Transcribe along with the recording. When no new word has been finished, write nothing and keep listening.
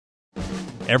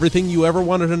Everything you ever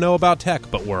wanted to know about tech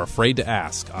but were afraid to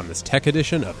ask on this tech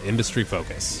edition of Industry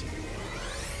Focus.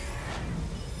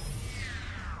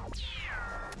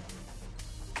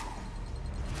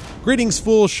 Greetings,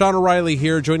 fools. Sean O'Reilly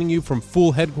here, joining you from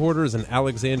Fool headquarters in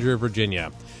Alexandria,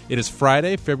 Virginia. It is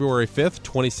Friday, February 5th,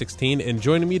 2016, and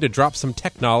joining me to drop some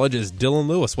tech knowledge is Dylan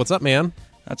Lewis. What's up, man?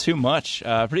 Not too much.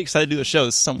 Pretty excited to do the show.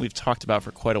 This is something we've talked about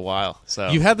for quite a while. So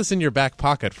You've had this in your back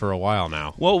pocket for a while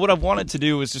now. Well, what I've wanted to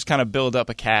do is just kind of build up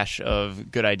a cache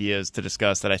of good ideas to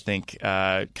discuss that I think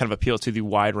kind of appeal to the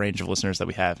wide range of listeners that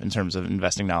we have in terms of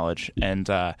investing knowledge. And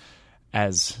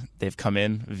as they've come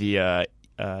in via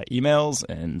emails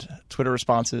and Twitter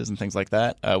responses and things like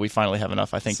that, we finally have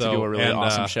enough, I think, to do a really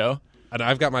awesome show. And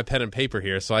I've got my pen and paper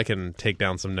here, so I can take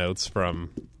down some notes from,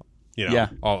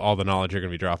 all the knowledge you're going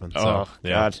to be dropping.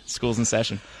 God, school's in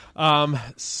session.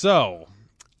 So,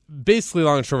 basically,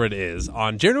 long and short of it is,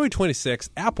 on January 26th,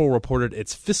 Apple reported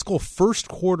its fiscal first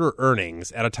quarter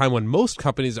earnings at a time when most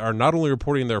companies are not only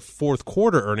reporting their fourth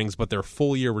quarter earnings, but their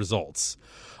full year results.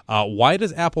 Why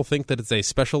does Apple think that it's a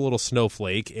special little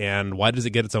snowflake, and why does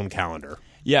it get its own calendar?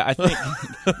 Yeah, I think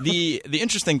the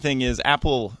interesting thing is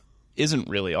Apple isn't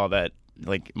really all that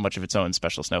much of its own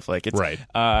special snowflake. It's, right.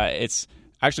 It's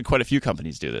actually quite a few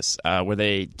companies do this, where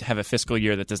they have a fiscal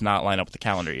year that does not line up with the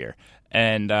calendar year.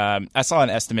 And I saw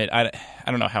an estimate. I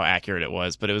don't know how accurate it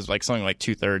was, but it was something like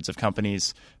 2/3 of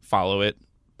companies follow it,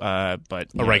 but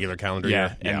a regular calendar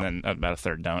year, and then about a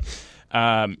third don't.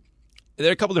 There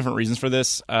are a couple different reasons for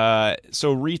this.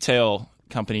 So retail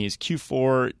companies,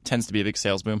 Q4 tends to be a big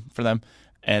sales boom for them.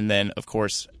 And then, of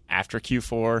course, after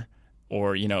Q4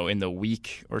 or, in the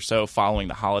week or so following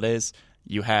the holidays,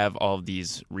 you have all of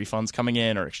these refunds coming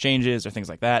in or exchanges or things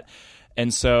like that.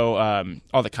 And so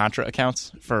all the contra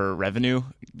accounts for revenue,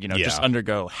 just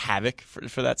undergo havoc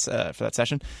for that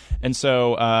session. And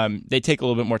so they take a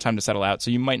little bit more time to settle out.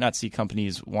 So you might not see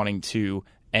companies wanting to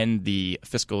end the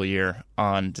fiscal year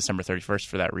on December 31st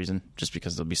for that reason, just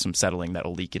because there'll be some settling that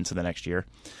will leak into the next year.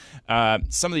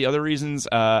 Some of the other reasons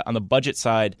on the budget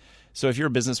side, so if you're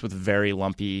a business with very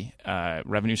lumpy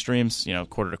revenue streams,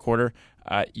 quarter to quarter,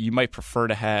 you might prefer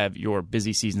to have your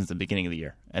busy seasons at the beginning of the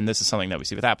year. And this is something that we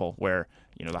see with Apple where,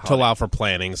 to allow for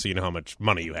planning so you know how much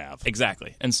money you have.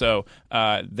 Exactly. And so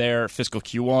their fiscal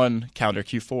Q1, calendar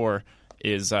Q4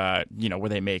 is, where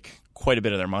they make quite a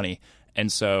bit of their money.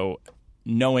 And so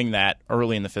knowing that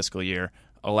early in the fiscal year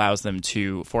allows them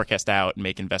to forecast out and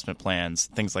make investment plans,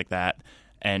 things like that,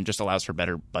 and just allows for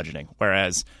better budgeting.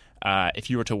 Whereas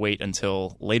if you were to wait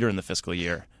until later in the fiscal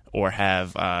year or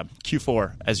have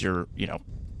Q4 as your,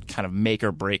 kind of make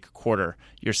or break quarter,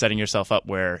 you're setting yourself up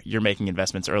where you're making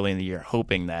investments early in the year,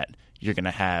 hoping that you're going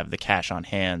to have the cash on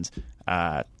hand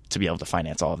to be able to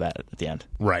finance all of that at the end.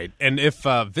 Right. And if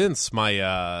Vince,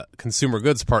 my consumer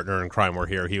goods partner in crime, were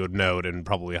here, he would note and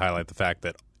probably highlight the fact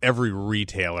that every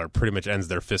retailer pretty much ends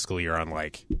their fiscal year on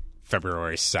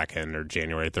February 2nd or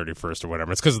January 31st or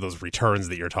whatever. It's because of those returns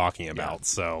that you're talking about. Yeah.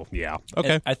 So, yeah.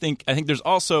 Okay. And I think there's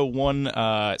also one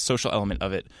social element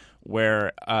of it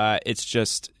where it's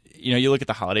just, you look at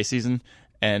the holiday season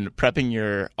and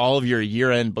prepping all of your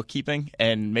year-end bookkeeping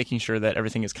and making sure that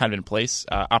everything is kind of in place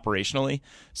operationally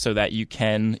so that you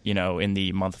can, in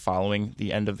the month following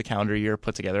the end of the calendar year,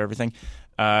 put together everything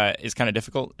is kind of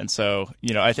difficult. And so,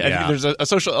 I think there's a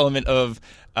social element of,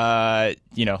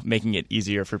 making it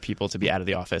easier for people to be out of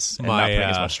the office and not putting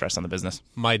as much stress on the business.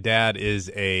 My dad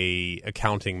is a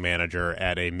accounting manager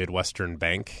at a Midwestern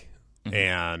bank. Mm-hmm.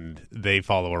 And they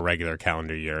follow a regular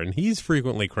calendar year, and he's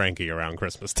frequently cranky around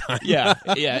Christmas time. Yeah.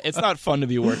 It's not fun to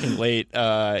be working late,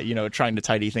 trying to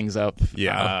tidy things up.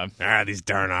 Yeah. These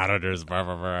darn auditors, blah,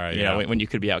 blah, blah. When you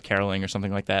could be out caroling or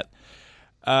something like that.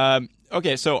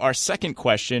 Okay, so our second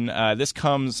question, this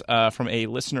comes from a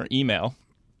listener email.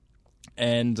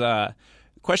 And the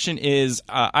question is,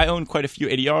 I own quite a few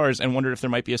ADRs and wondered if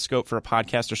there might be a scope for a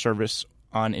podcast or service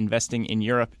on investing in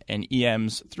Europe and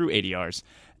EMs through ADRs.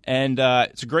 And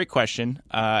it's a great question.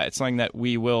 It's something that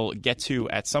we will get to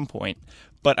at some point.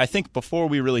 But I think before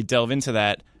we really delve into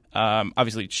that,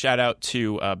 obviously shout out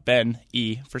to Ben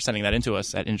E. for sending that into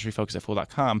us at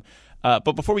industryfocus@fool.com.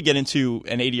 But before we get into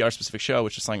an ADR-specific show,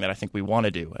 which is something that I think we want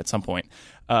to do at some point,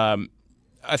 I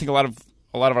think a lot of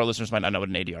our listeners might not know what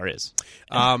an ADR is.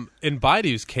 In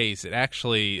Baidu's case, it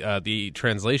actually, the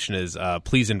translation is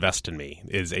 "please invest in me"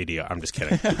 is ADR. I'm just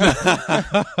kidding.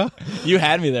 You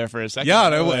had me there for a second. Yeah, I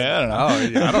don't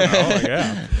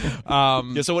know.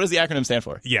 Yeah. So what does the acronym stand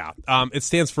for? Yeah. It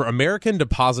stands for American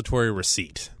Depository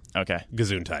Receipt. Okay.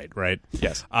 Gesundheit, right?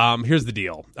 Yes. Here's the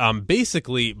deal.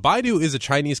 Basically, Baidu is a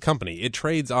Chinese company. It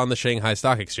trades on the Shanghai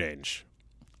Stock Exchange.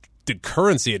 the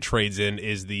currency it trades in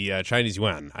is the Chinese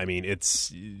yuan. I mean,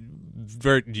 it's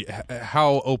very.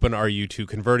 How open are you to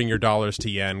converting your dollars to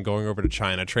yen, going over to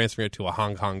China, transferring it to a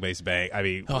Hong Kong-based bank? I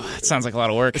mean, it sounds like a lot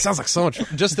of work. It sounds like so much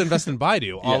just to invest in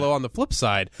Baidu. Although on the flip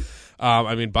side,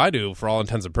 I mean, Baidu, for all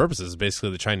intents and purposes, is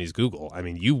basically the Chinese Google. I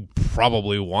mean, you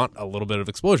probably want a little bit of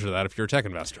exposure to that if you're a tech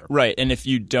investor. Right, and if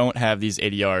you don't have these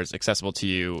ADRs accessible to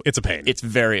you, it's a pain. It's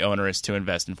very onerous to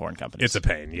invest in foreign companies. It's a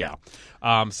pain, yeah.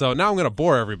 So now I'm going to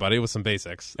bore everybody with some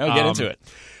basics. Oh, get into it.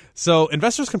 So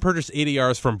investors can purchase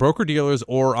ADRs from broker-dealers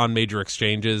or on major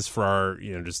exchanges for our,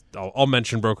 just I'll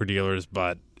mention broker-dealers,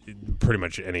 but pretty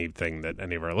much anything that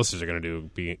any of our listeners are going to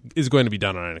do is going to be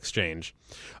done on an exchange.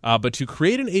 But to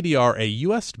create an ADR, a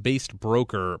U.S.-based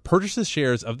broker purchases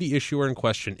shares of the issuer in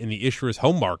question in the issuer's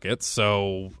home market.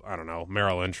 So, I don't know,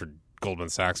 Merrill Lynch or Goldman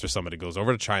Sachs or somebody goes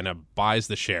over to China, buys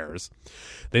the shares.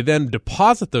 They then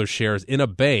deposit those shares in a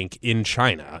bank in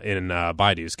China, in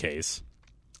Baidu's case.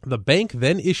 The bank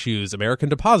then issues American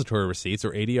depository receipts,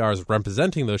 or ADRs,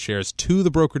 representing those shares to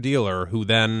the broker-dealer, who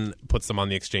then puts them on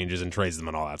the exchanges and trades them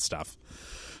and all that stuff.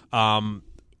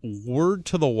 Word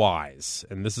to the wise,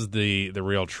 and this is the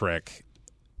real trick,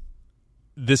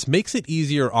 this makes it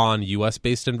easier on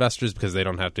U.S.-based investors because they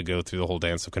don't have to go through the whole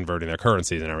dance of converting their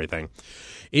currencies and everything.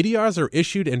 ADRs are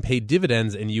issued and pay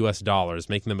dividends in U.S. dollars,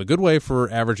 making them a good way for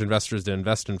average investors to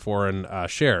invest in foreign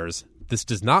shares. This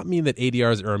does not mean that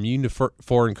ADRs are immune to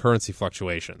foreign currency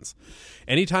fluctuations.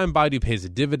 Anytime Baidu pays a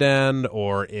dividend,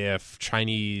 or if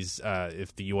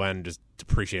if the yuan just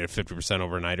depreciated 50%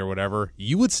 overnight or whatever,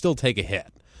 you would still take a hit.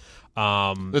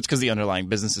 That's because the underlying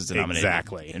business is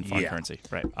denominated in foreign currency.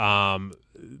 Right.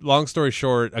 Long story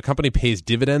short, a company pays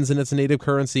dividends in its native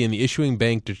currency, and the issuing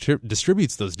bank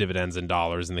distributes those dividends in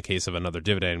dollars in the case of another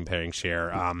dividend-paying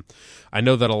share. I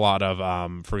know that a lot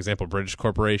of, for example, British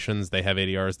corporations, they have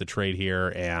ADRs that trade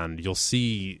here, and you'll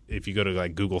see, if you go to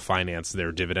like Google Finance,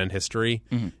 their dividend history,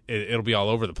 it'll be all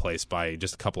over the place by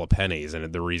just a couple of pennies,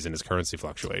 and the reason is currency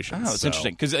fluctuations. Oh, it's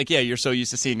interesting, because you're so used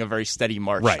to seeing a very steady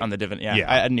march on the dividend.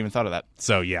 Yeah, I hadn't even thought of that.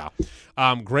 So, yeah.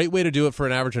 Great way to do it for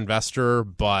an average investor,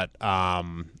 but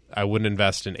I wouldn't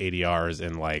invest in ADRs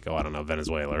in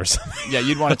Venezuela or something. Yeah,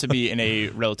 you'd want it to be in a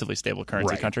relatively stable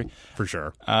currency country. For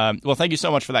sure. Well, thank you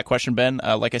so much for that question, Ben.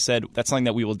 Like I said, that's something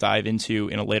that we will dive into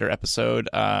in a later episode,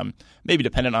 maybe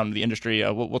dependent on the industry.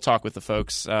 We'll talk with the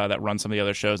folks that run some of the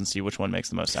other shows and see which one makes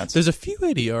the most sense. There's a few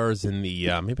ADRs in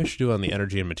the, maybe I should do it on the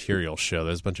Energy and Materials show.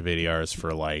 There's a bunch of ADRs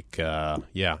for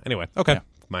anyway. Okay. Yeah.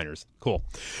 Miners. Cool.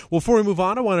 Well, before we move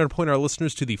on, I wanted to point our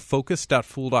listeners to the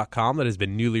focus.fool.com that has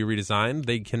been newly redesigned.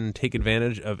 They can take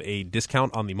advantage of a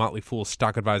discount on the Motley Fool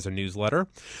Stock Advisor newsletter.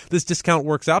 This discount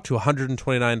works out to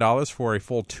 $129 for a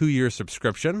full 2-year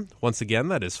subscription. Once again,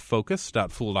 that is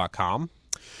focus.fool.com.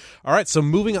 All right, so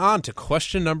moving on to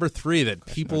question number 3 that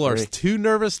people are too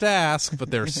nervous to ask, but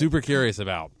they're super curious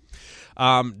about.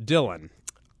 Dylan,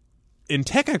 in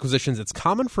tech acquisitions, it's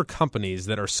common for companies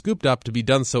that are scooped up to be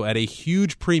done so at a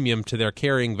huge premium to their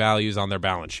carrying values on their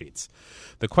balance sheets.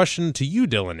 The question to you,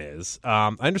 Dylan, is,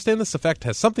 I understand this effect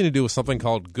has something to do with something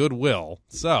called goodwill.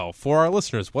 So, for our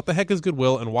listeners, what the heck is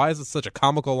goodwill, and why is it such a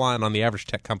comical line on the average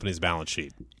tech company's balance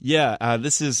sheet? Yeah,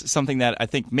 this is something that I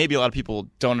think maybe a lot of people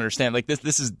don't understand. Like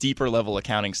this is deeper level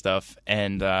accounting stuff,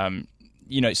 and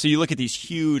so you look at these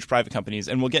huge private companies,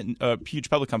 and we'll get huge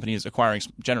public companies acquiring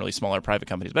generally smaller private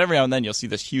companies. But every now and then you'll see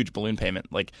this huge balloon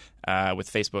payment, like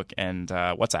with Facebook and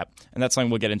WhatsApp. And that's something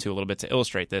we'll get into a little bit to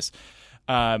illustrate this.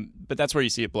 But that's where you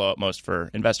see it blow up most for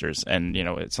investors, and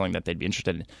it's something that they'd be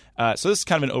interested in. So this is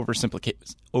kind of an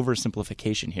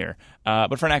oversimplification here.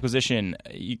 But for an acquisition,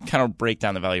 you kind of break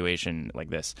down the valuation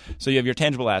like this. So you have your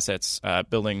tangible assets,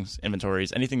 buildings,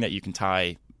 inventories, anything that you can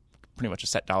tie pretty much a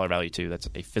set dollar value to. That's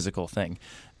a physical thing.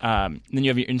 Then you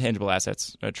have your intangible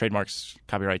assets, trademarks,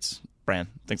 copyrights, brand,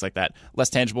 things like that. Less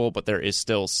tangible, but there is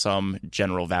still some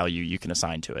general value you can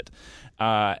assign to it.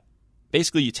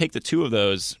 Basically, you take the two of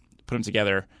those, put them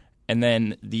together, and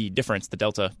then the difference, the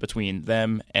delta between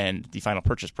them and the final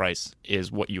purchase price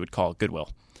is what you would call goodwill.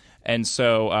 And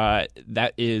so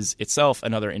that is itself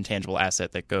another intangible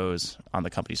asset that goes on the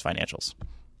company's financials.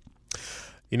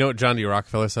 You know what John D.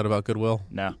 Rockefeller said about goodwill?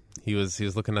 No. He was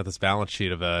looking at this balance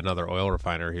sheet of another oil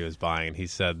refiner he was buying, and he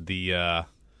said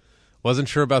wasn't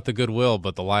sure about the goodwill,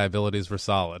 but the liabilities were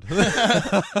solid.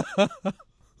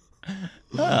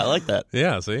 I like that.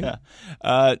 Yeah, see? Yeah.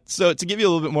 So to give you a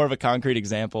little bit more of a concrete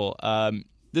example,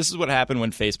 this is what happened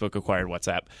when Facebook acquired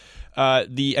WhatsApp.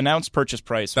 The announced purchase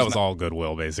price was all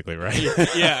goodwill, basically, right?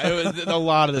 Yeah, a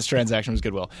lot of this transaction was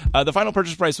goodwill. The final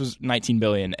purchase price was $19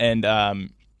 billion, and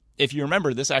if you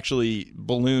remember, this actually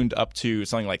ballooned up to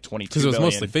something like $22 because it was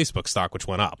billion. mostly Facebook stock which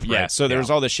went up. Yeah, right? so there was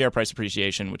all this share price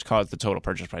appreciation, which caused the total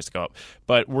purchase price to go up.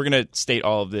 But we're going to state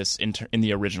all of this in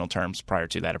the original terms prior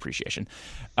to that appreciation.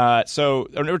 So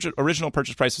original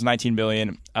purchase price was $19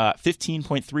 billion.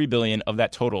 $15.3 billion of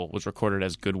that total was recorded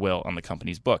as goodwill on the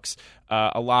company's books.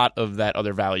 A lot of that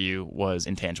other value was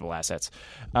intangible assets.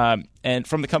 And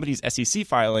from the company's SEC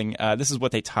filing, this is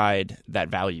what they tied that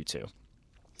value to,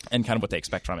 and kind of what they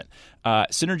expect from it.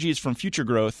 Synergies from future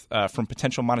growth, from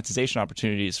potential monetization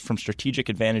opportunities, from strategic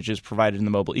advantages provided in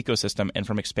the mobile ecosystem, and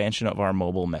from expansion of our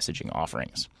mobile messaging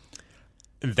offerings.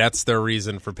 That's their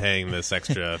reason for paying this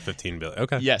extra $15 billion.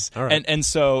 Okay. Yes. All right. And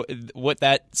so what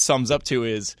that sums up to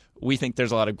is we think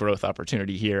there's a lot of growth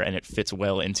opportunity here, and it fits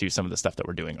well into some of the stuff that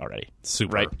we're doing already.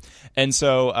 Super. Right? And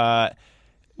so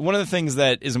one of the things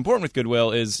that is important with goodwill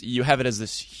is you have it as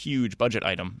this huge budget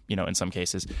item, in some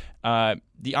cases.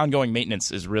 The ongoing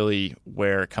maintenance is really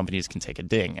where companies can take a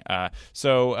ding.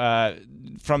 So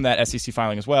from that SEC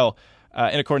filing as well,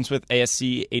 in accordance with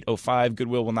ASC 805,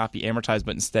 goodwill will not be amortized,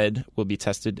 but instead will be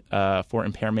tested for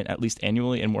impairment at least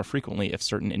annually and more frequently if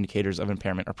certain indicators of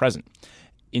impairment are present.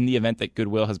 In the event that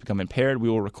goodwill has become impaired, we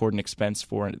will record an expense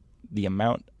for the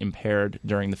amount impaired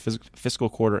during the fiscal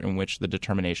quarter in which the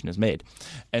determination is made.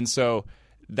 And so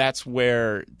that's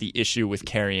where the issue with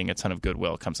carrying a ton of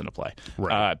goodwill comes into play.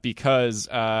 Right. Because,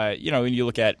 when you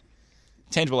look at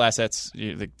tangible assets,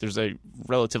 there's a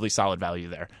relatively solid value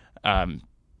there.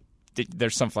 There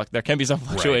can be some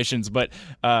fluctuations, right.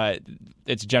 but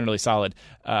it's generally solid.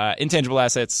 Intangible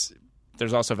assets,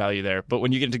 there's also value there. But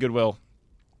when you get into goodwill,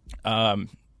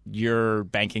 you're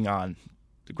banking on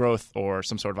the growth or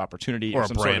some sort of opportunity or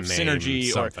some brand sort of name,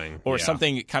 synergy or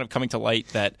something kind of coming to light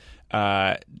that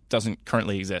doesn't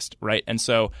currently exist, right? And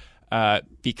so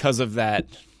because of that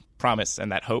promise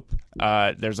and that hope,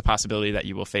 there's a possibility that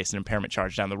you will face an impairment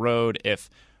charge down the road if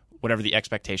whatever the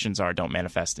expectations are don't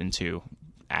manifest into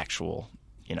actual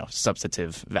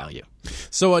substantive value.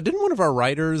 So didn't one of our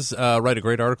writers write a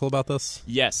great article about this?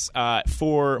 Yes.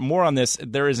 For more on this,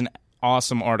 there is an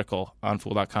awesome article on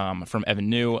Fool.com from Evan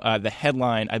New. The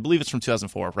headline, I believe it's from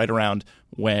 2004, right around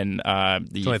when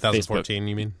the 2014, Facebook,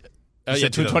 you mean? Yeah,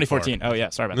 2014. Oh, yeah.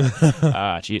 Sorry about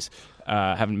that. Jeez.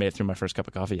 Haven't made it through my first cup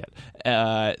of coffee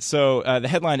yet. So the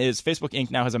headline is Facebook Inc.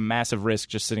 now has a massive risk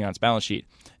just sitting on its balance sheet.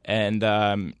 And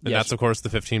that's, of course, the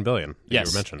 $15 billion that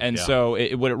you mentioned. And so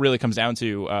what it really comes down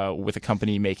to with a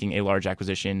company making a large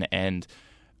acquisition and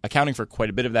accounting for quite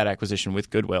a bit of that acquisition with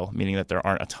goodwill, meaning that there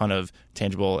aren't a ton of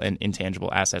tangible and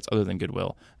intangible assets other than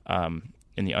goodwill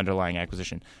in the underlying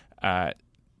acquisition.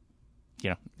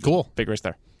 Cool. Big risk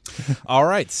there. All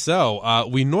right. So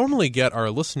we normally get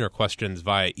our listener questions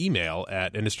via email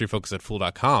at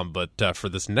industryfocus@fool.com. But for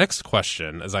this next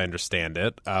question, as I understand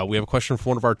it, we have a question from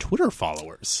one of our Twitter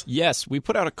followers. Yes. We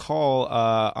put out a call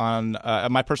on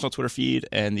my personal Twitter feed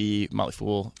and the Motley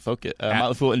Fool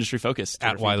Industry Focus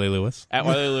Twitter at Wiley Lewis. At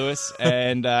Wiley Lewis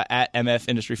and at MF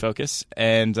Industry Focus.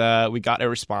 And we got a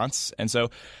response. And so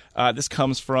this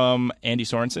comes from Andy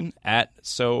Sorensen at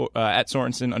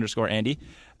Sorensen_Andy.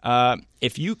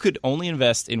 If you could only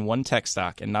invest in one tech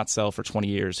stock and not sell for 20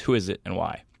 years, who is it and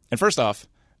why? And first off,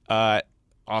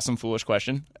 awesome, foolish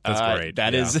question. That's great.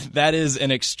 That is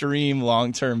an extreme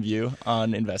long-term view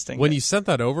on investing. When you sent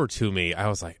that over to me, I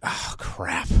was like, oh,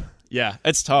 crap. Yeah,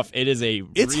 it's tough. It is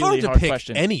It's really hard to pick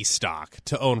question. any stock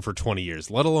to own for 20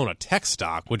 years, let alone a tech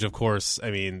stock, which, of course,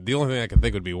 I mean, the only thing I could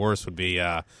think would be worse would be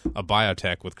a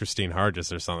biotech with Christine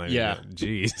Hargis or something. Yeah.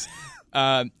 Jeez.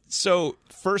 So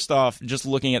first off, just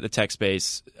looking at the tech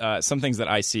space, some things that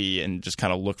I see and just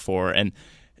kind of look for, and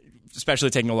especially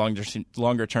taking a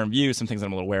longer term view, some things that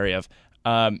I'm a little wary of.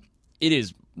 It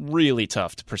is really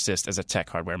tough to persist as a tech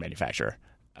hardware manufacturer.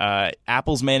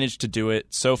 Apple's managed to do it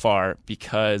so far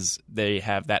because they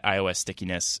have that iOS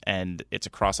stickiness, and it's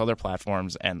across all their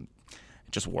platforms, and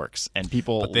it just works. And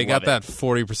people, but they got that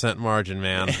 40% margin,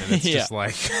 man. And it's just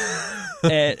like.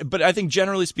 But I think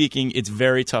generally speaking, it's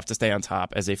very tough to stay on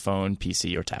top as a phone,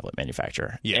 PC, or tablet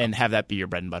manufacturer and have that be your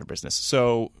bread and butter business.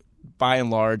 So by and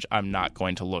large, I'm not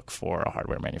going to look for a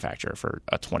hardware manufacturer for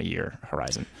a 20-year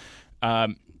horizon.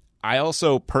 I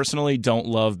also personally don't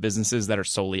love businesses that are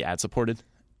solely ad-supported.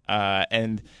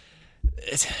 And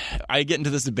I get into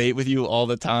this debate with you all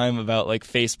the time about like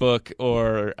Facebook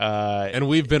or and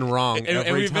we've been wrong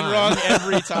every time. Been wrong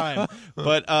every time.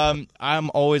 But I'm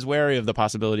always wary of the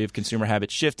possibility of consumer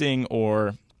habits shifting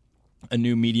or a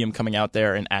new medium coming out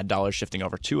there and ad dollars shifting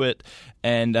over to it.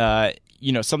 And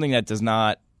something that does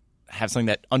not have something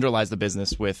that underlies the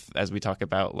business with, as we talk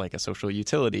about, like a social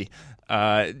utility.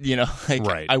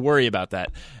 Right. I worry about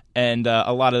that. And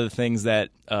a lot of the things that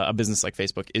a business like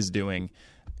Facebook is doing,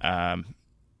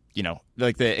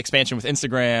 like the expansion with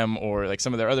Instagram or like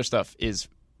some of their other stuff is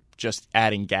just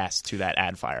adding gas to that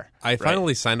ad fire. I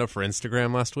finally signed up for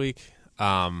Instagram last week.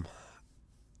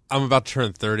 I'm about to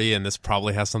turn 30, and this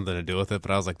probably has something to do with it, but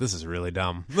I was like, this is really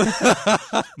dumb.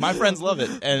 My friends love it,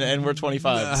 and we're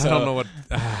 25. So. I don't know what...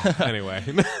 anyway.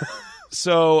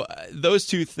 So those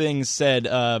two things said,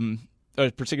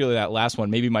 particularly that last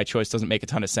one, maybe my choice doesn't make a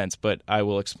ton of sense, but I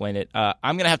will explain it.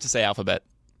 I'm going to have to say Alphabet.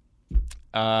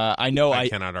 I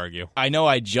cannot argue. I know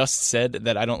I just said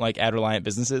that I don't like ad-reliant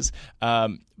businesses,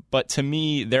 but to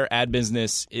me, their ad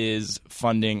business is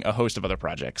funding a host of other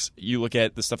projects. You look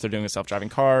at the stuff they're doing with self-driving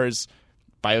cars,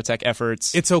 biotech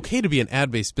efforts. It's okay to be an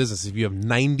ad-based business if you have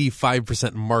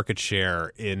 95% market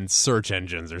share in search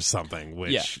engines or something,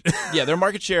 which... Yeah, their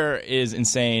market share is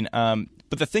insane. But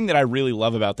the thing that I really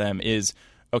love about them is,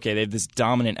 okay, they have this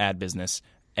dominant ad business,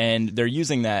 and they're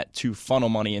using that to funnel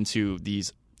money into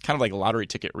these kind of like lottery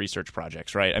ticket research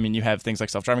projects, right? I mean, you have things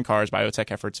like self-driving cars, biotech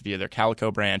efforts via their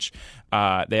Calico branch.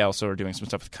 They also are doing some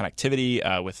stuff with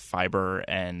connectivity with Fiber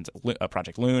and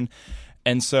Project Loon.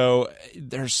 And so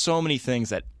there's so many things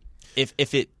that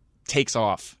if it takes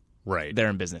off, right, they're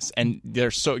in business. And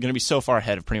they're going to be so far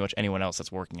ahead of pretty much anyone else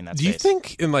that's working in that space. Do you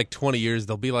think in like 20 years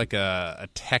there'll be like a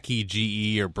techie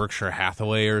GE or Berkshire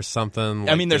Hathaway or something?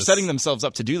 I mean, they're setting themselves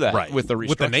up to do that with the restructuring.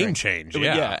 With the name change,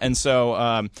 yeah. And so,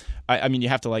 I mean, you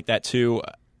have to like that too.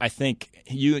 I think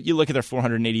you look at their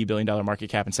 $480 billion market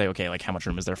cap and say, okay, like how much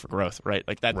room is there for growth, right?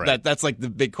 Like that's like the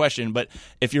big question. But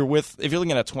if you're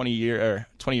looking at a 20-year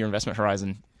investment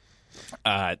horizon,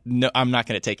 no, I'm not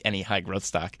going to take any high growth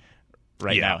stock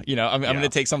right now. I'm going to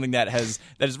take something that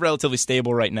is relatively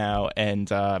stable right now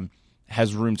and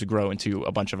has room to grow into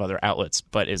a bunch of other outlets,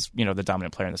 but is the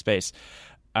dominant player in the space.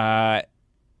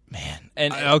 Man,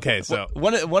 and okay, so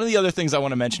one of the other things I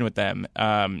want to mention with them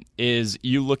is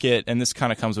you look at, and this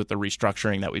kind of comes with the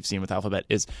restructuring that we've seen with Alphabet,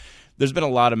 is there's been a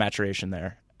lot of maturation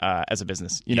there as a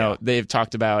business. They've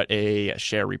talked about a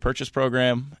share repurchase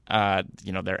program.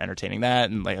 They're entertaining that,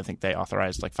 and I think they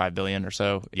authorized like $5 billion or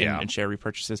so in share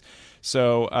repurchases.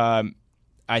 So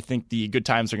I think the good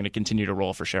times are going to continue to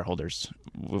roll for shareholders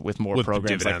with more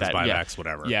programs like that. Buybacks,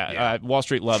 whatever. Yeah. Wall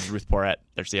Street loves Ruth Porat,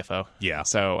 their CFO. Yeah.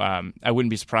 So I wouldn't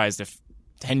be surprised if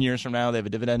 10 years from now they have a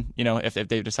dividend. If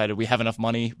they've decided we have enough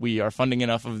money, we are funding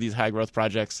enough of these high growth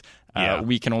projects,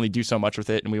 we can only do so much with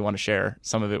it, and we want to share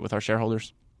some of it with our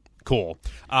shareholders. Cool.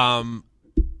 To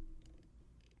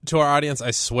our audience,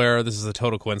 I swear this is a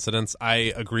total coincidence.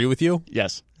 I agree with you.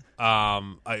 Yes.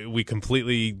 We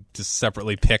completely just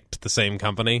separately picked the same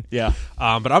company. Yeah.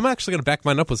 But I'm actually going to back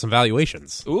mine up with some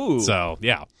valuations. Ooh. So,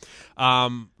 yeah.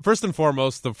 First and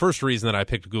foremost, the first reason that I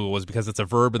picked Google was because it's a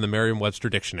verb in the Merriam-Webster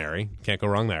dictionary. Can't go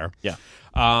wrong there. Yeah.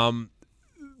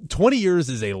 20 years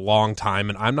is a long time,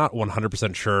 and I'm not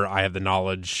 100% sure I have the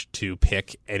knowledge to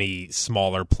pick any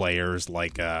smaller players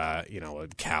like, a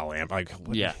CalAmp.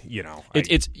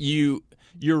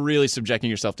 You're really subjecting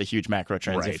yourself to huge macro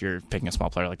trends if you're picking a small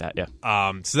player like that. Yeah.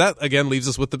 So that, again, leaves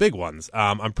us with the big ones.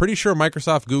 I'm pretty sure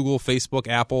Microsoft, Google, Facebook,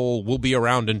 Apple will be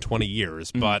around in 20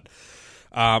 years, but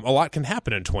a lot can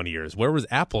happen in 20 years. Where was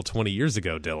Apple 20 years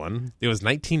ago, Dylan? It was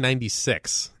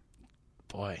 1996.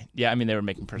 Boy. Yeah, I mean, they were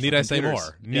making personal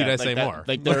computers. Need I say more?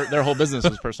 Like their whole business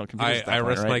was personal computers. I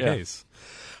rest my case.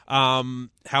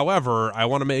 However, I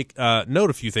want to make note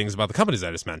a few things about the companies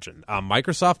I just mentioned.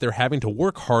 Microsoft, they're having to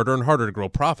work harder and harder to grow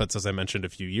profits, as I mentioned a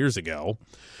few years ago.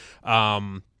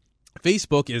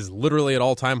 Facebook is literally at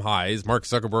all-time highs. Mark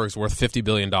Zuckerberg's worth $50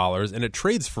 billion, and it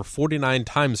trades for 49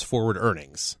 times forward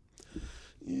earnings.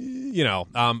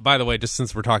 By the way, just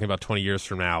since we're talking about 20 years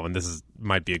from now, and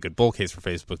might be a good bull case for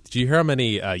Facebook, did you hear how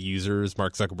many users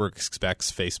Mark Zuckerberg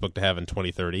expects Facebook to have in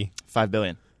 2030? 5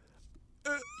 billion.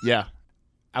 Yeah.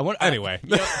 Anyway.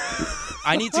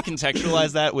 I need to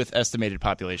contextualize that with estimated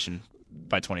population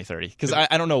by 2030, because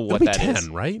I don't know what that 10, is.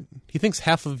 Right? He thinks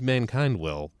half of mankind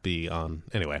will be on.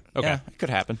 Anyway. Okay. Yeah, it could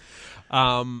happen.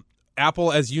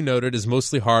 Apple, as you noted, is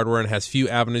mostly hardware and has few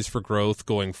avenues for growth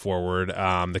going forward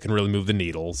that can really move the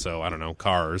needle. So, I don't know,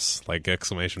 cars, like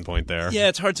exclamation point there. Yeah,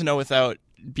 it's hard to know without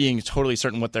being totally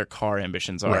certain what their car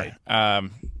ambitions are. Right.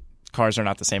 Cars are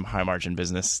not the same high-margin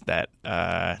business that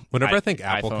whenever I think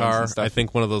Apple car, I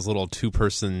think one of those little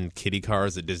two-person kiddie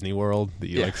cars at Disney World that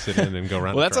you like sit in and go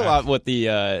around. Well, that's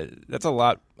a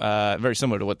lot very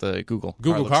similar to what the Google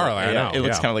Google looks car, like. I know, It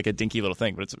looks yeah. kind of like a dinky little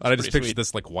thing, but it's I just pretty pictured sweet.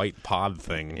 this like white pod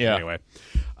thing. Yeah. Anyway,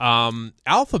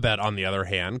 Alphabet, on the other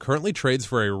hand, currently trades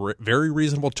for a very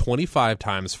reasonable 25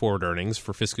 times forward earnings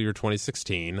for fiscal year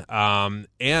 2016.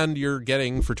 And you're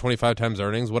getting for 25 times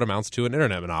earnings what amounts to an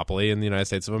internet monopoly in the United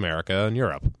States of America and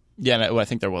Europe. Yeah, and I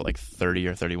think they're like 30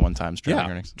 or 31 times trailing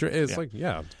earnings. It's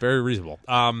it's very reasonable.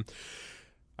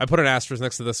 I put an asterisk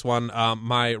next to this one.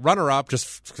 My runner-up,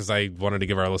 just because I wanted to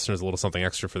give our listeners a little something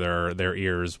extra for their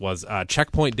ears, was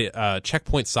Checkpoint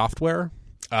Software.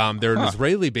 They're an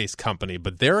Israeli-based company,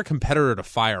 but they're a competitor to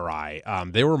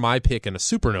FireEye. They were my pick in a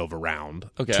Supernova round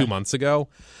 2 months ago.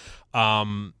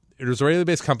 An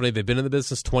Israeli-based company. They've been in the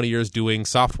business 20 years doing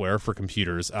software for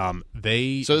computers. So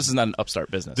this is not an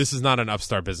upstart business. This is not an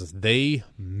upstart business. They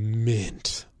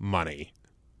mint money.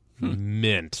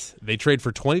 Mint. They trade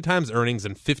for 20 times earnings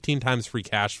and 15 times free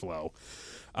cash flow.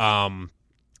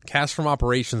 Cash from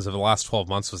operations over the last 12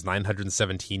 months was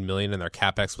 $917 million, and their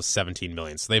capex was $17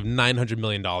 million. So they have $900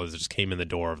 million that just came in the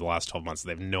door over the last 12 months.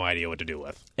 They have no idea what to do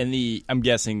with. And I'm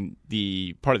guessing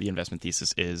the part of the investment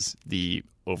thesis is the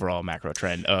overall macro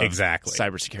trend of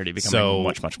cybersecurity becoming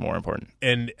much, much more important.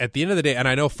 And at the end of the day, and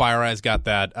I know FireEye's got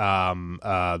that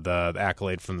the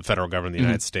accolade from the federal government of the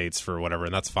United States for whatever,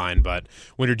 and that's fine. But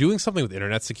when you're doing something with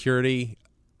internet security,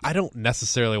 I don't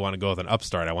necessarily want to go with an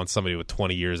upstart. I want somebody with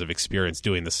 20 years of experience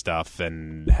doing this stuff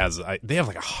and they have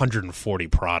like 140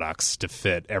 products to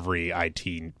fit every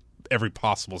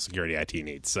possible security IT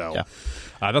needs. So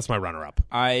that's my runner-up.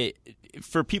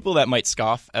 For people that might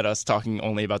scoff at us talking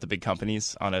only about the big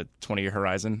companies on a 20-year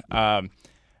horizon,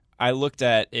 I looked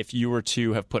at if you were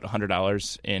to have put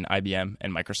 $100 in IBM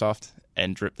and Microsoft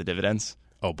and drip the dividends.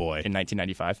 Oh boy! In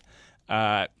 1995.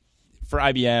 For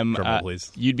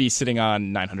IBM, you'd be sitting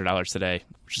on $900 today,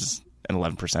 which is an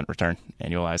 11% return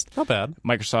annualized. Not bad.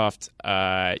 Microsoft,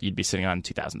 you'd be sitting on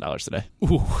 $2,000 today.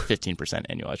 15%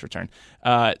 annualized return.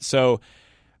 So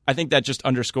I think that just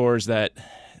underscores that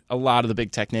a lot of the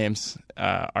big tech names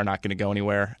are not going to go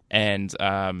anywhere. And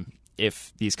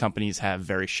if these companies have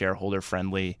very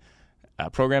shareholder-friendly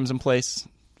programs in place,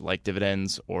 like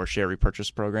dividends or share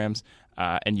repurchase programs,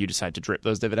 and you decide to drip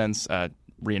those dividends,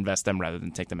 reinvest them rather than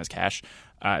take them as cash,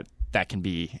 that can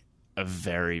be a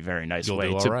very, very nice way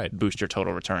to boost your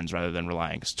total returns rather than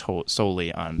relying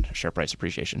solely on share price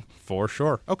appreciation. For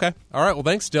sure. Okay. All right. Well,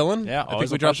 thanks, Dylan. Yeah, I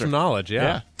think we dropped some knowledge.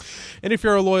 Yeah. And if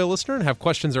you're a loyal listener and have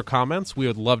questions or comments, we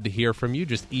would love to hear from you.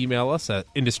 Just email us at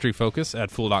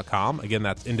industryfocus@fool.com. Again,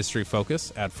 that's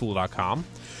industryfocus@fool.com.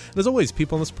 And as always,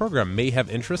 people in this program may have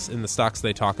interests in the stocks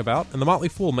they talk about, and the Motley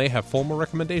Fool may have formal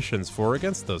recommendations for or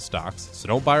against those stocks. So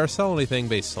don't buy or sell anything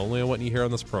based solely on what you hear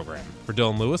on this program. For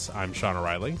Dylan Lewis, I'm Sean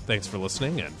O'Reilly. Thanks for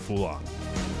listening, and Fool on.